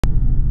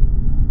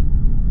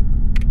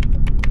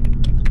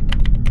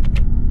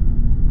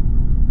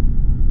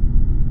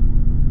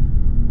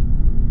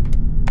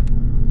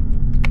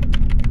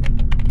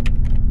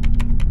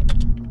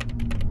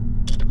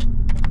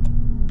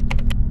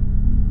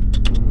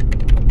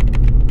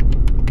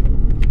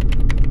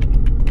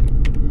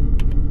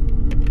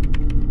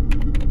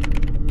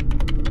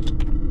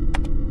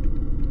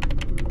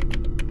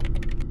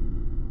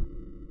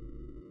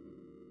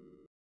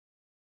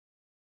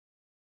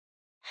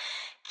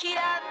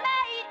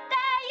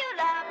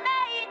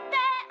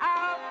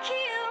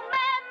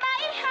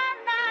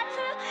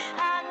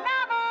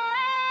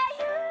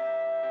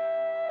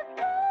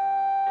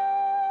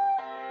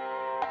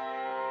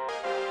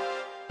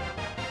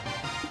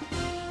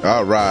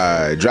All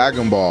right,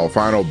 Dragon Ball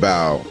Final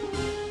Bout.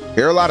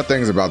 Hear a lot of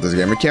things about this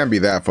game. It can't be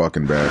that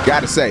fucking bad.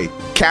 Gotta say,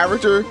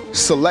 character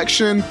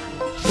selection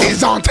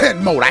is on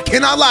 10 mode. I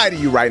cannot lie to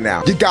you right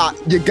now. You got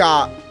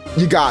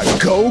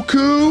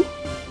Goku,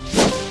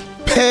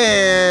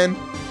 Pan,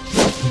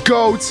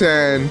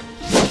 Goten,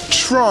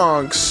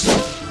 Trunks,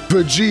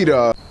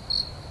 Vegeta.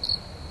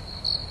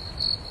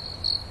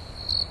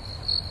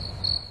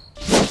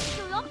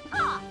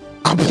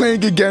 I'm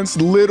playing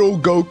against little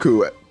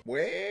Goku.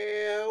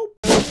 Well,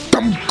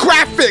 them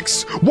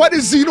graphics. What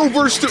is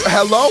Xenoverse do?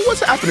 Hello?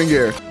 What's happening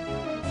here?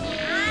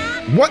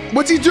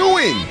 What's he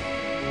doing?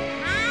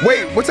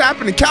 Wait, what's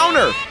happening?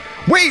 Counter.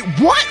 Wait,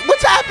 what?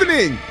 What's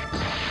happening?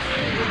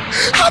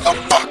 How the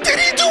fuck did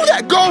he do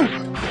that? Go,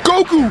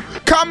 Goku,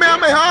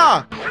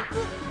 Kamehameha.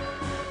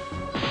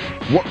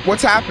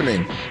 What's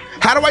happening?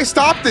 How do I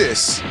stop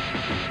this?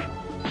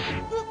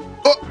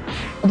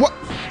 What?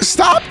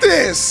 Stop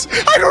this!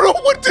 I don't know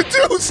what to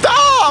do.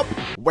 Stop!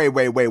 Wait.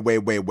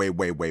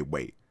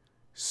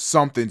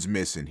 Something's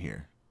missing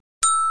here.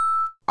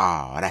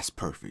 Ah, that's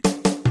perfect.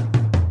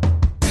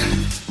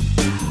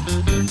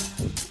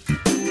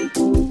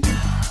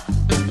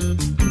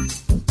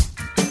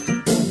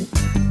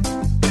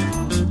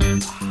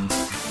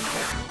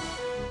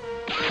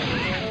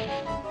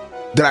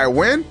 Did I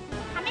win?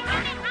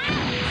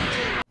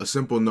 A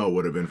simple no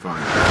would have been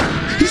fine.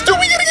 He's doing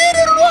it again!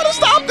 I don't know how to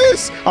stop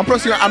this! I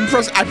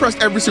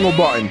pressed every single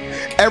button.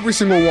 Every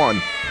single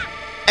one.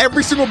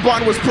 Every single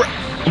button was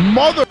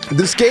mother.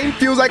 This game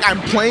feels like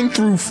I'm playing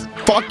through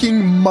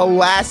fucking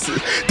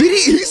molasses.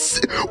 He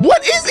just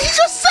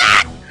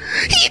sat!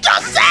 He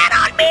just sat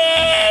on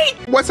me!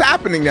 What's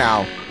happening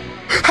now?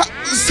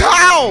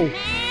 How?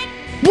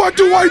 What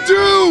do I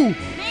do?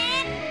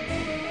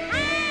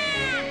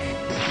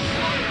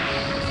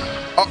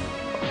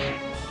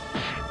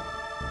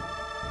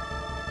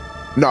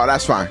 No,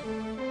 that's fine.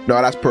 No,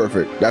 that's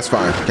perfect. That's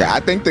fine. Okay, I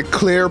think the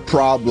clear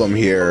problem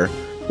here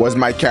was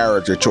my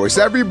character choice.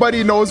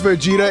 Everybody knows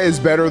Vegeta is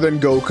better than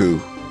Goku.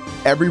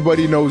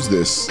 Everybody knows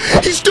this.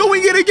 He's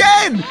doing it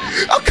again!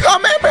 Oh,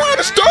 come at me how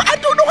to start. I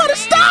don't know how to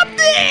stop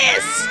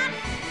this!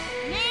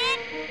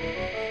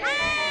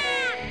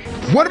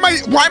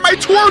 Why am I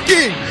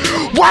twerking?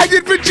 Why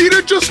did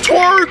Vegeta just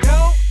twerk?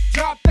 Don't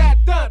drop that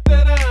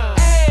dun-dun-dun.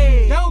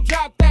 Hey, don't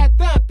drop that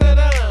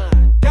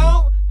dun-dun-dun.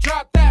 Don't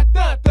drop that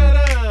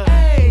dun-dun-dun.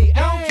 Hey,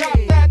 don't drop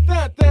that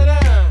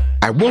dun-dun-dun.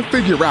 I will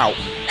figure out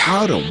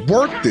how to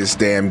work this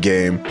damn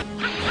game.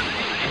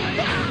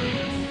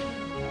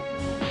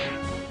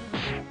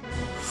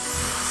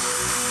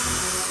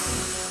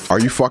 Are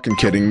you fucking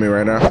kidding me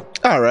right now?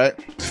 All right,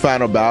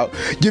 final bout.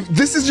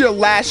 This is your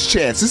last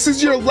chance. This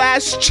is your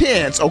last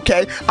chance,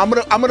 okay? I'm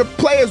gonna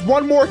play as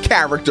one more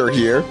character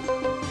here,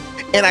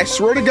 and I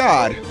swear to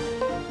God,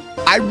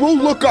 I will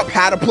look up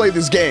how to play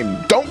this game.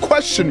 Don't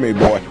question me,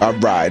 boy. All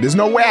right, there's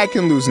no way I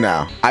can lose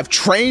now. I've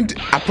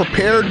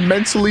prepared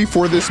mentally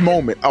for this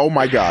moment. Oh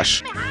my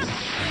gosh.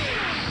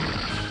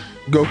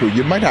 Goku,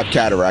 you might have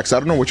cataracts. I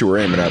don't know what you were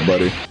aiming at,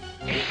 buddy.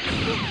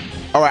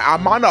 All right,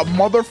 I'm on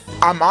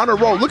a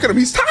roll. Look at him,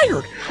 he's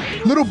tired.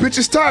 Little bitch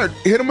is tired.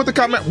 Hit him with the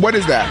comment. What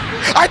is that?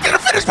 I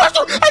didn't finish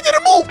special. I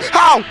didn't move.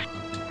 How?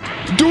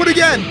 Do it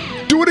again.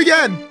 Do it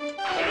again.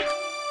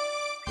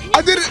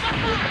 I did it.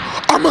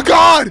 Oh my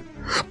God.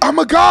 Oh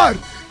my God.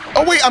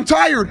 Oh wait, I'm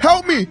tired.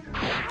 Help me.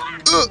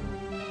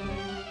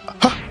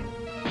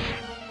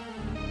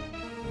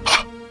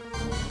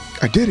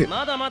 I did it.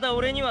 I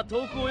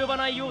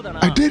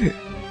did it.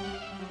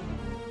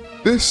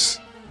 This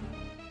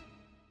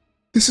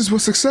is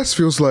what success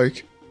feels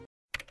like.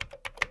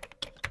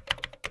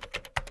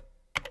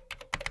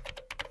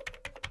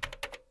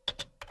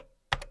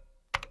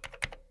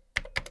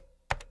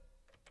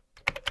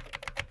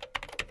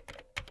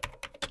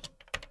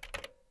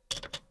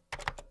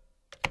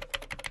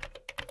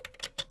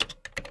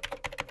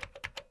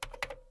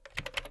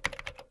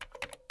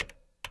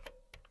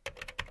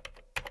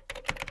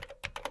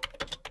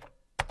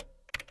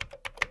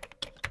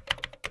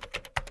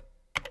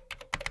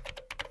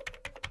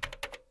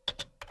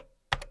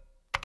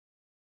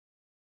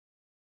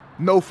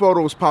 No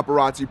photos,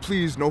 paparazzi,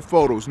 please. No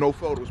photos,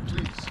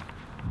 please.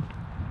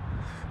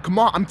 Come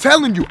on, I'm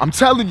telling you.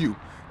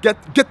 Get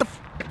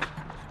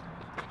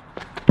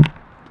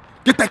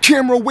that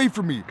camera away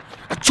from me.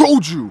 I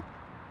told you.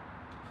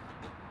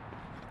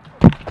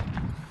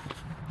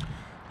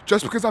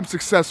 Just because I'm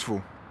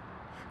successful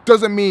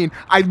doesn't mean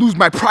I lose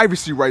my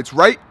privacy rights,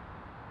 right?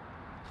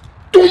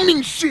 Don't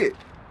mean shit.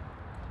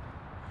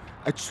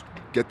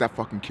 Get that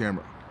fucking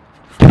camera.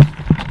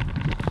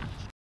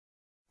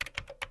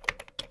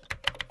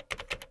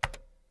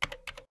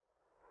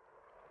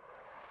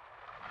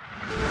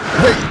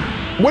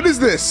 What is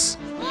this?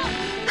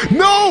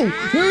 No!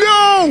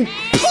 No!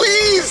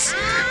 Please!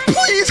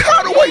 Please,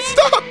 how do I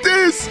stop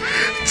this?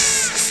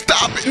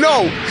 Stop it!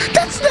 No!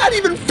 That's not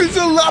even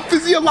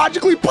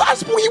physiologically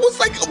possible. He was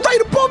like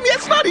right above me.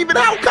 That's not even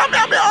how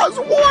Kamehamehas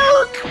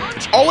work!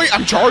 Oh wait,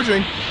 I'm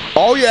charging.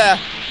 Oh yeah.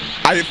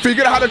 I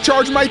figured out how to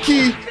charge my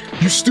key.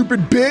 You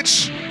stupid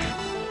bitch.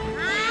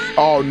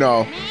 Oh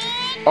no.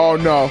 Oh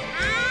no.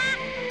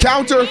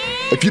 Counter.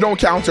 If you don't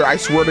counter, I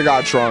swear to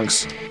God,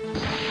 Trunks.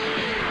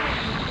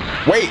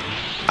 Wait.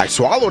 I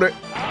swallowed it.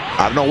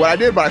 I don't know what I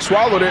did, but I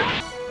swallowed it.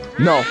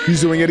 No, he's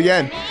doing it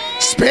again.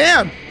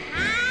 Spam.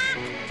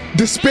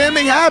 The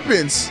spamming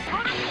happens.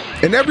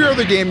 In every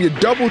other game, you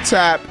double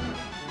tap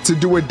to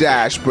do a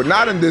dash, but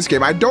not in this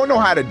game. I don't know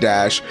how to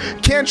dash.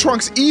 Can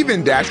Trunks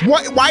even dash?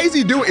 What? Why is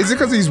he doing? Is it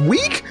because he's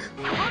weak?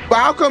 But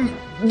how come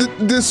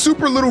the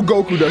super little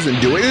Goku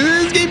doesn't do it?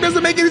 This game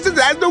doesn't make any sense.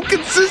 It has no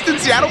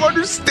consistency. I don't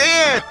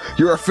understand.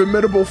 You're a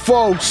formidable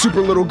foe,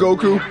 super little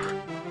Goku.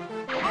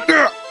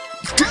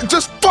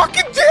 Just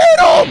fucking hit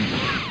him!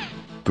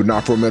 But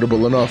not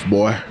formidable enough,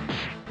 boy.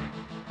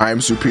 I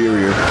am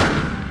superior.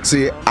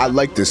 See, I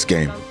like this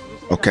game.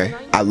 Okay,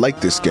 I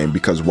like this game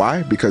because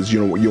why? Because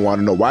you want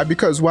to know why?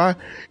 Because why?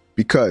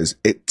 Because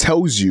it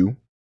tells you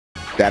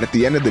that at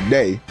the end of the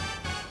day,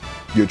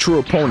 your true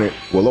opponent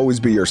will always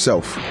be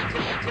yourself.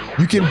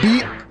 You can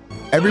beat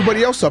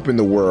everybody else up in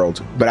the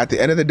world, but at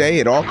the end of the day,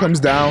 it all comes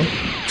down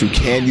to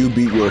can you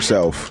beat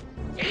yourself?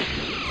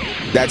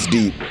 That's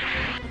deep.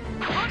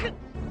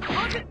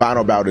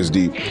 Final bout is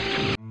deep.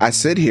 I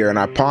sit here and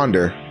I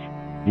ponder,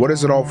 what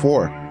is it all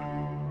for?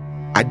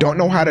 I don't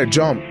know how to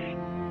jump.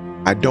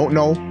 I don't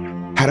know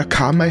how to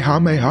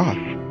Kamehameha.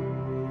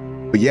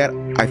 But yet,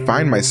 I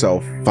find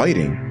myself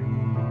fighting.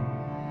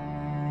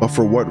 But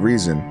for what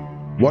reason?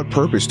 What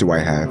purpose do I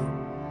have?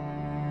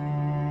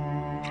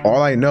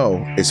 All I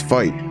know is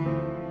fight.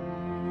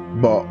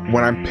 But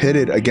when I'm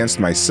pitted against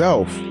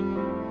myself,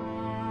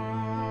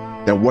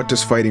 then what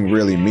does fighting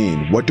really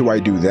mean? What do I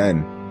do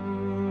then?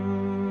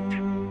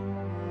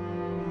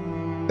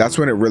 That's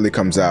when it really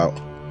comes out.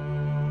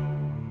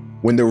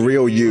 When the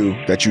real you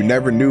that you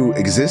never knew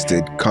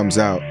existed comes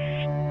out.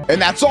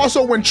 And that's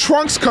also when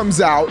Trunks comes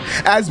out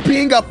as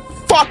being a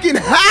fucking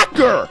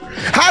hacker.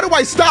 How do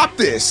I stop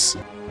this?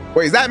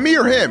 Wait, is that me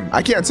or him?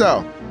 I can't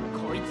tell.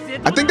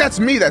 I think that's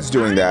me that's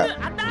doing that.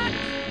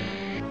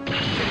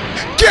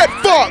 Get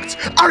fucked!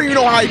 I don't even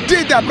know how I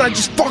did that, but I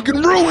just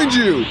fucking ruined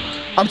you.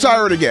 I'm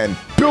tired again.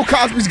 Bill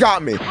Cosby's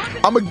got me.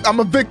 I'm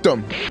a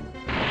victim.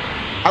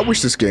 I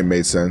wish this game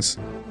made sense.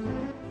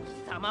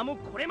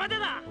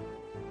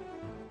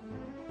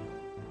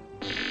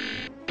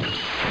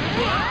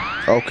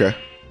 Okay.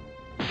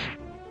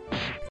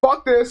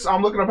 Fuck this.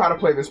 I'm looking up how to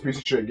play this piece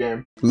of shit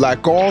game.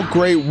 Like all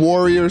great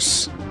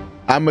warriors,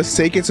 I must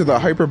take it to the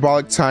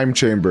hyperbolic time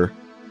chamber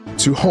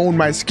to hone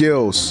my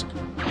skills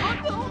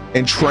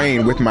and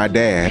train with my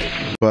dad.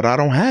 But I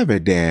don't have a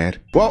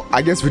dad. Well,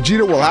 I guess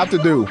Vegeta will have to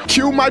do.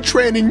 Cue my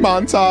training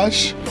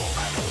montage.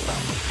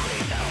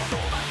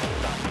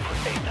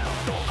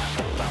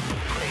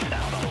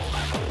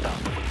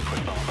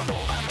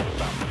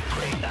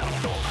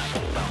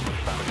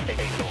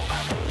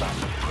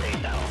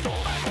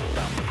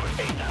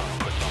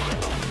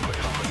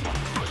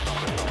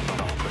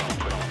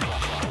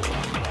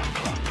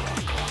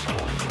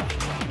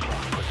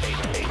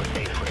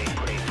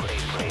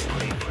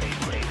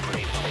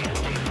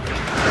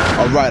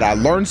 All right, I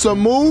learned some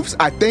moves.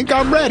 I think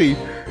I'm ready.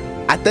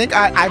 I think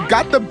I've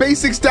got the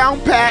basics down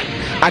pat.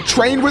 I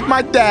trained with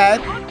my dad.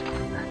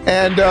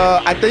 And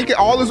I think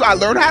all is, I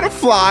learned how to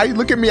fly.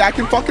 Look at me, I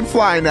can fucking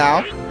fly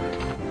now.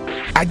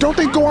 I don't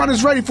think Gohan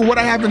is ready for what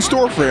I have in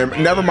store for him.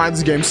 Never mind,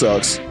 this game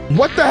sucks.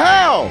 What the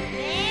hell?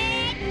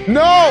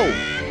 No!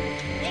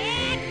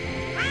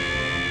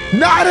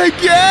 Not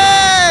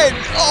again!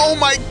 Oh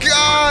my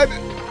God!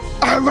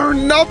 I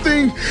learned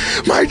nothing.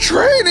 My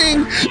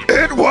training,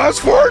 it was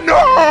for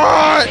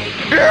naught.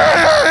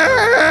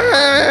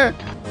 Yeah!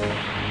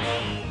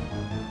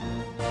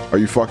 Are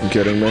you fucking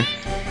kidding me?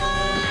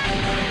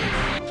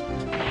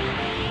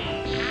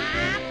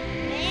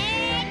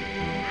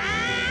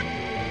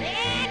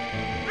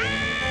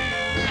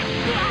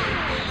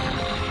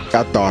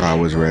 I thought I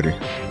was ready.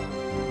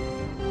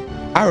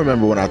 I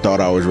remember when I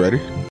thought I was ready.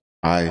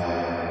 I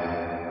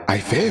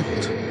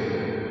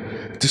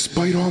failed.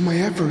 Despite all my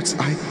efforts,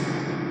 I,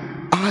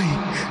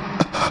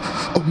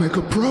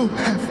 OmegaPro,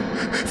 have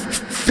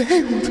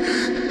failed.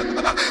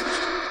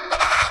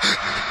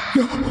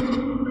 No.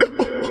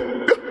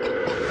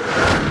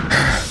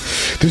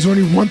 There's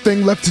only one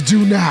thing left to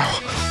do now.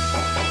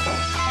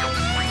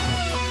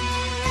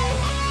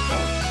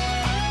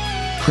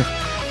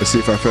 Let's see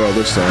if I fail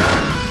this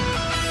time.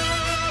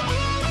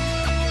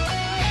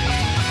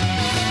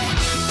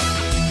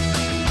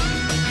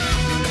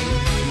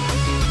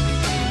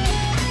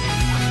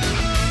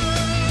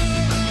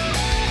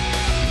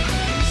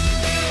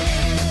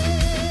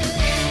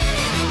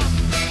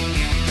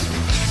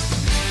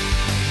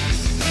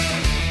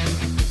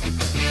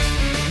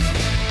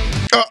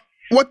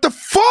 What the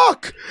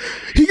fuck?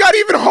 He got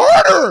even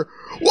harder.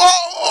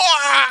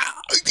 Whoa!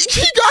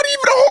 He got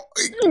even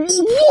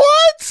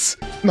what?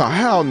 No,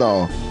 hell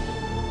no.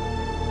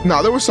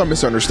 No, there was some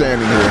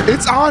misunderstanding here.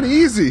 It's on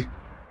easy.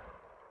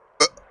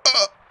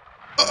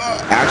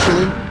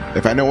 Actually,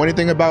 if I know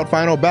anything about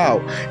Final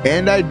Bout,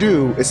 and I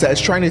do, it's that it's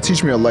trying to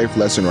teach me a life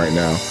lesson right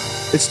now.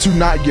 It's to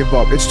not give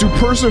up. It's to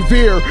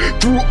persevere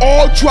through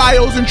all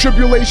trials and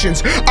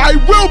tribulations. I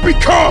will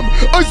become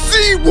a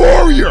Z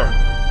warrior.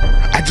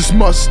 I just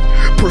must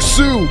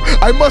pursue.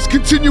 I must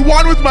continue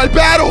on with my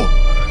battle.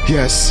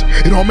 Yes,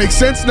 it all makes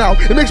sense now.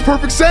 It makes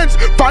perfect sense.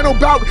 Final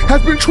bout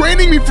has been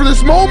training me for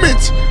this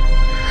moment.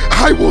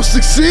 I will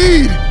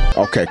succeed.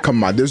 Okay,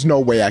 come on. There's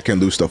no way I can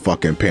lose the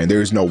fucking pan.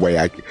 There is no way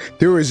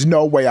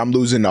I'm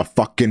losing a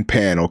fucking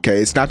pan,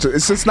 okay? It's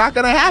just not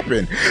gonna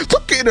happen.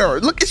 Look at her.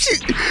 Look at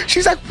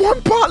she's like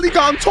 1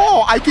 polygon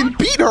tall. I can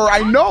beat her. I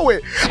know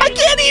it. I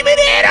can't even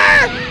hit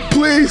her.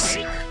 Please,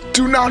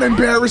 do not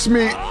embarrass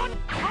me.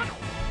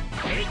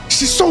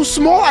 She's so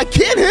small. I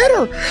can't hit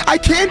her. I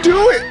can't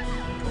do it.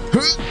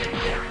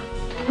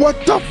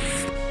 What the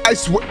f? I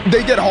swear,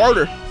 they get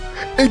harder.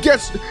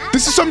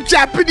 This is some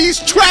Japanese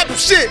trap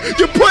shit.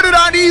 You put it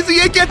on easy,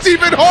 it gets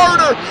even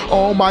harder.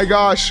 Oh my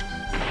gosh.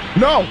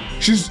 No,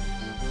 she's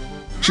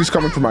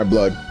coming for my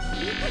blood.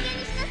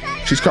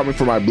 She's coming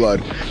for my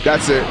blood.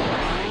 That's it.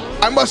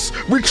 I must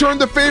return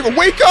the favor.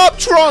 Wake up,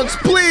 Trunks,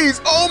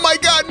 please. Oh my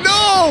God,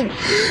 no.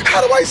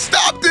 How do I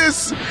stop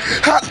this?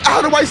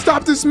 How do I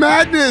stop this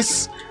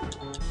madness?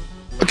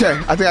 Okay,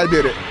 I think I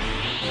did it.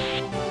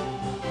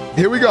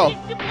 Here we go.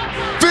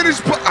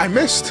 Finish. I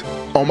missed.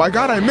 Oh my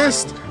God, I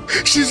missed.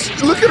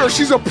 Look at her.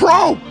 She's a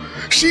pro.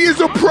 She is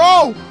a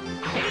pro.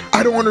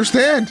 I don't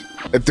understand.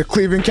 If the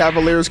Cleveland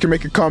Cavaliers can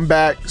make a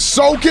comeback,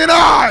 so can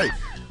I.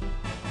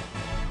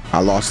 I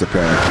lost the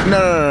pen.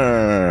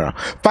 No.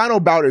 Final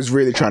bout is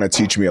really trying to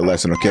teach me a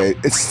lesson, okay?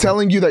 It's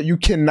telling you that you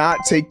cannot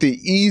take the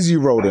easy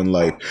road in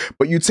life,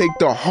 but you take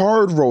the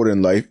hard road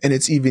in life, and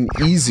it's even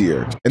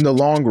easier in the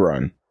long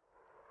run.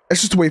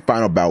 That's just the way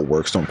Final Bout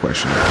works, don't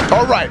question it.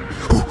 All right.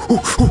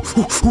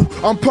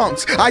 I'm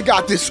pumped. I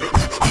got this.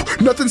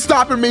 Nothing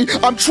stopping me.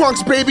 I'm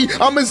Trunks, baby.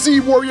 I'm a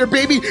Z warrior,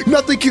 baby.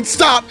 Nothing can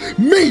stop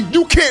me.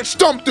 You can't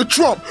stump the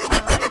Trump.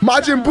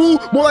 Majin Buu,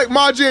 more like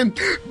Majin,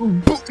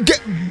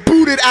 get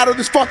booted out of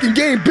this fucking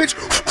game, bitch.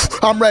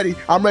 I'm ready.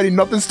 I'm ready.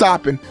 Nothing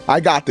stopping. I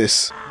got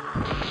this.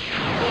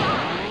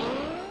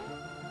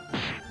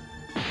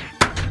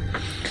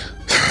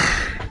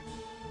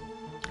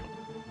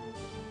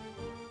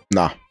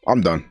 Nah,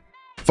 I'm done.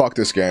 Fuck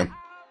this game.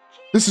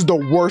 This is the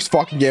worst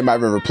fucking game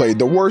I've ever played.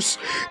 The worst.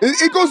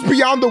 It goes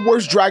beyond the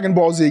worst Dragon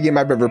Ball Z game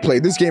I've ever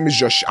played. This game is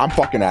just. I'm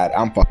fucking out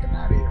of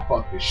here.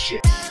 Fuck this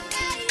shit.